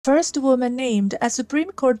First woman named as Supreme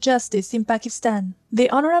Court Justice in Pakistan. The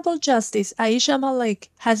Honorable Justice Aisha Malik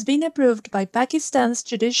has been approved by Pakistan's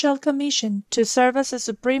Judicial Commission to serve as a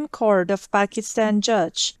Supreme Court of Pakistan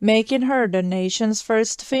judge, making her the nation's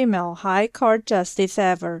first female High Court Justice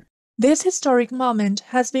ever. This historic moment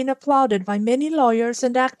has been applauded by many lawyers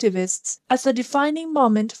and activists as a defining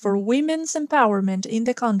moment for women's empowerment in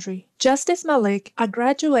the country. Justice Malik, a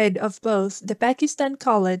graduate of both the Pakistan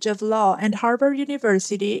College of Law and Harvard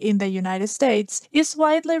University in the United States, is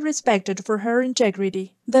widely respected for her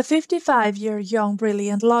integrity. The 55-year young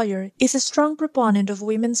brilliant lawyer is a strong proponent of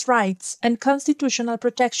women's rights and constitutional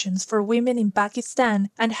protections for women in Pakistan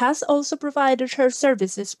and has also provided her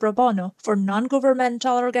services pro bono for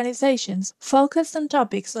non-governmental organizations focused on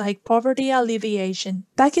topics like poverty alleviation.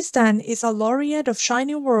 Pakistan is a laureate of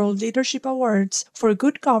Shining World Leadership Awards for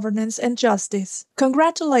good governance and justice.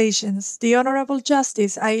 Congratulations, the Honorable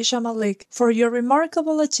Justice Aisha Malik, for your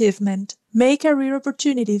remarkable achievement. May career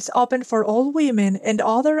opportunities open for all women and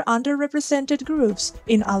other underrepresented groups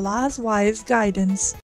in Allah's wise guidance.